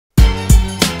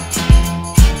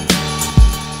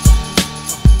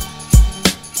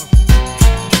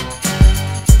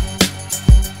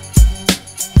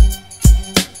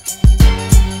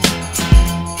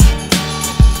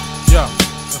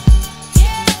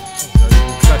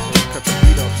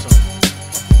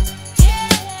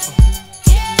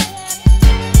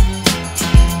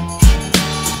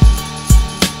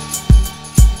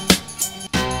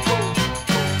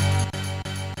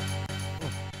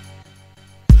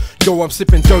Yo, I'm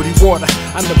sipping dirty water.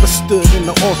 I never stood in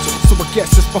the altar, so I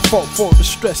guess it's my fault for the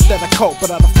stress that I caught.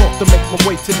 But I done fought to make my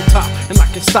way to the top, and I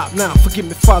can stop now. Forgive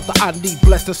me, Father, I need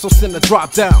blessings, so send a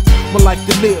drop down. My life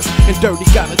to live, and dirty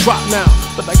gotta drop now.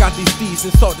 But I got these thieves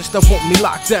and soldiers that want me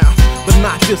locked down. But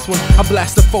not this one. I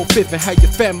blast the 4/5 and have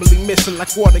your family missing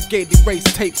like Watergate erase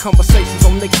tape conversations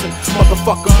on Nixon.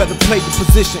 Motherfucker better play the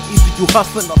position. Either you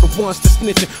hustling or the ones that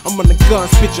snitching. I'm running guns,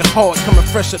 pitching hard, coming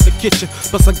fresh at the kitchen.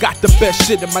 Plus I got the best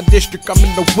shit in my district. I'm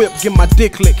in the whip, get my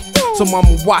dick licked. So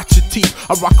mama watch your teeth.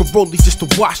 I rock a rollie just to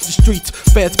watch the streets.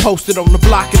 Feds posted on the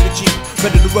block in the Jeep,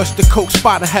 ready to rush the coke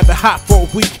spot and have it hot for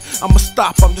a week. I'ma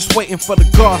stop, I'm just waiting for the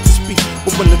guards to speak.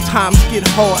 But when the times get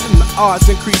hard and the odds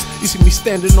increase, you see me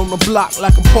standing on the block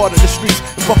like I'm part of the streets.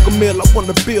 And fuck a meal, I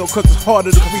wanna build cause it's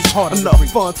harder to reach.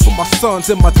 Enough funds for my sons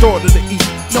and my daughter to eat.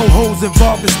 No hoes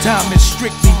involved this time, it's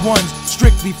strictly ones,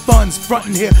 strictly funds.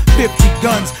 Frontin' here, 50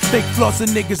 guns. Fake flossin'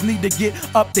 niggas need to get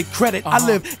up their credit. I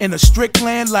live in a strict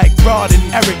land like Rod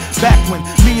and Eric. Back when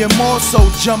me and more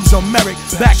sold jumps on Merrick.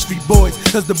 Backstreet Boys,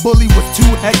 cause the bully was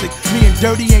too hectic. Me and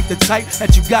Dirty ain't the type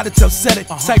that you gotta tell set it.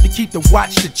 Type to keep the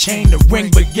watch, the chain, the ring,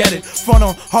 but get it. Front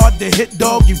on hard to hit,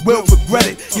 dog, you will regret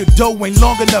it. Your dough ain't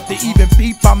long enough to even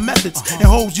peep our methods. And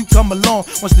hoes you come along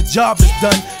once the job is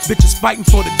done. Bitches fighting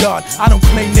for the guard, I don't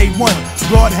claim they won.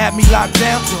 Broad had me locked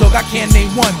down, dog, I can't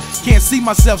name one. Can't see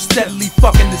myself steadily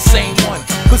fucking the same one.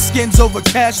 Put skins over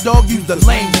cash, dog, use the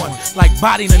lame one. Like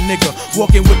bodying a nigga,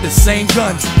 walking with the same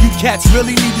gun. You cats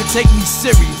really need to take me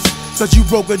serious, cause you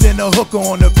broker than a hooker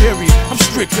on a period. I'm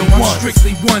strictly ones.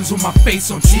 Strictly ones with my face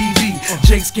on TV.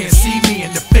 Jakes can't see me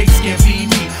and the fakes can't be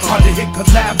me. Hard to hit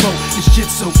collabo, this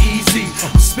shit's so easy.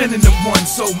 I'm spinning the one,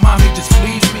 so mommy just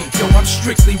please me. Yo, I'm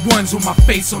strictly ones with my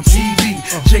face on TV.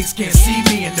 Jakes can't see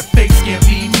me and the fakes can't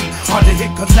be me. Hard to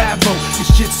hit collabo, this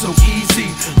shit's so easy.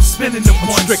 I'm spinning the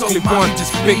one, so mommy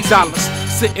just please big dollars.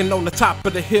 Sitting on the top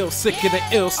of the hill, sicker than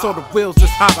ill, so the wheels is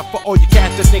hotter for all you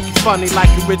cats that think it's funny like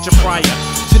you Richard Pryor.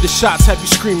 To the shots have you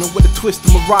screaming with a twist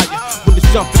of Mariah. When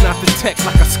it's jumping out the tech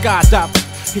like a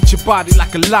skydiver, hit your body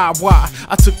like a live wire.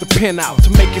 I took the pin out to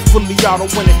make it fully auto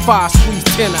when it 5, squeeze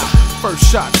 10 out. First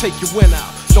shot, take your win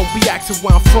out. Don't be asking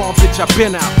where I'm from, bitch, I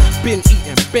been out. Been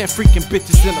eating, been freaking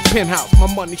bitches in a penthouse.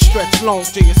 My money stretch long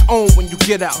to its own when you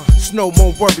get out. It's no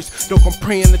more worries, dog, I'm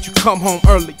praying that you come home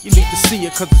early. You need to see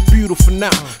it cause it's beautiful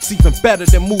now. It's even better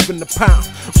than moving the pound.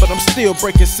 But I'm still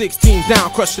breaking 16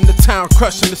 down, crushing the town,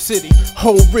 crushing the city.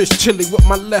 Whole wrist chilly with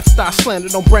my left thigh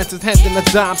slanted on branches, handing a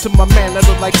dime to my man that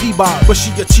look like T-Bob. But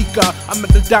she a chica, I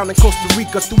met her down in Costa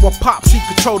Rica. Through her pops, he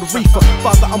control the reefer.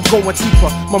 Father, I'm going deeper.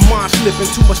 My mind's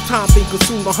slipping, too much time being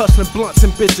consumed on hustling blunts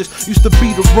and bitches. Used to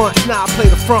be the runt, now I play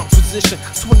the front position.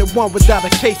 21 without a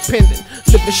case pending,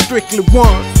 living strictly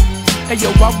one. Hey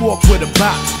yo, I walk with a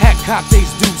bop, hat cock,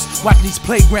 days deuce. Watch these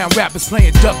playground rappers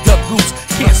playing duck, duck, goose.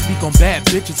 Can't speak on bad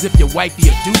bitches if your wifey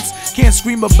a deuce. Can't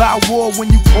scream about war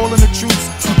when you callin' the truce.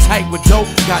 I'm tight with dope,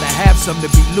 gotta have something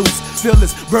to be loose. Feel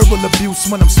this verbal abuse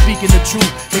when I'm speaking the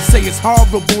truth. They say it's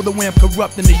horrible the way I'm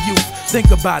corrupting the youth.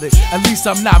 Think about it, at least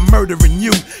I'm not murdering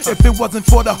you. If it wasn't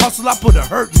for the hustle, I put a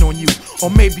hurtin' on you. Or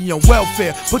maybe on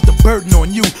welfare, put the burden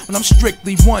on you. When I'm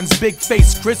strictly ones, big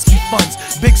face, crispy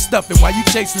funds, big stuffing while you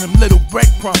chasing them little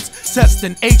breadcrumbs.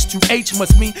 Testing H2H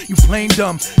must mean you plain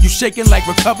dumb. You shaking like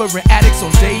recovering addicts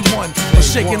on day one. Or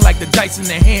shaking like the dice in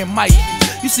their hand might be.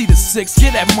 You see the 6,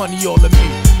 get that money all of me.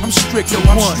 I'm strictly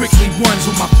ones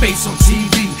with my face on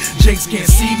TV. Jakes can't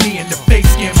see me and the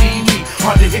fakes can't be me.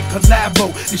 Hard to hit collabo,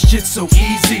 this shit's so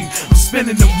easy. I'm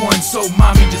spinning the one, so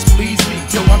mommy just please me.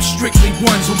 Yo, I'm strictly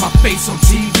ones with my face on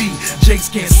TV. Jakes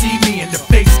can't see me and the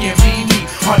fakes can't be me.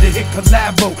 Hard to hit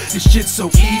collabo, this shit's so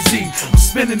easy. I'm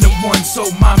spinning the one, so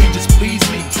mommy just please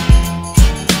me.